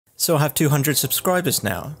So I have 200 subscribers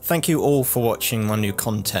now. Thank you all for watching my new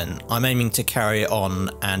content. I'm aiming to carry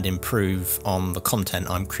on and improve on the content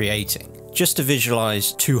I'm creating. Just to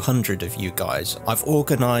visualize 200 of you guys, I've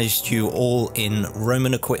organized you all in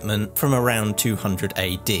Roman equipment from around 200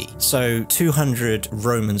 AD. So 200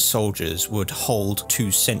 Roman soldiers would hold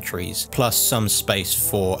 2 centuries, plus some space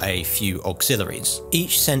for a few auxiliaries.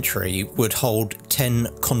 Each century would hold 10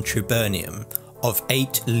 contubernium of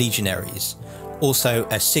 8 legionaries, also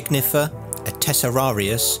a signifer, a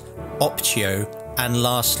tesserarius, optio, and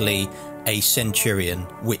lastly a centurion,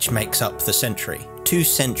 which makes up the century. 2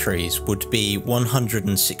 centuries would be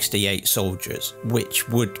 168 soldiers, which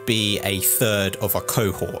would be a third of a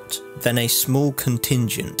cohort. Then a small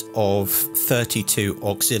contingent of 32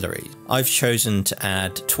 auxiliaries. I've chosen to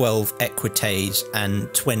add 12 equites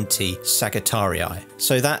and 20 sagittarii.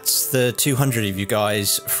 So that's the 200 of you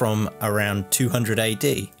guys from around 200 AD.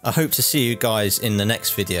 I hope to see you guys in the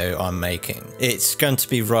next video I'm making. It's going to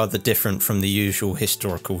be rather different from the usual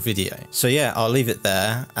historical video. So yeah, I'll leave it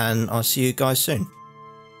there and I'll see you guys soon.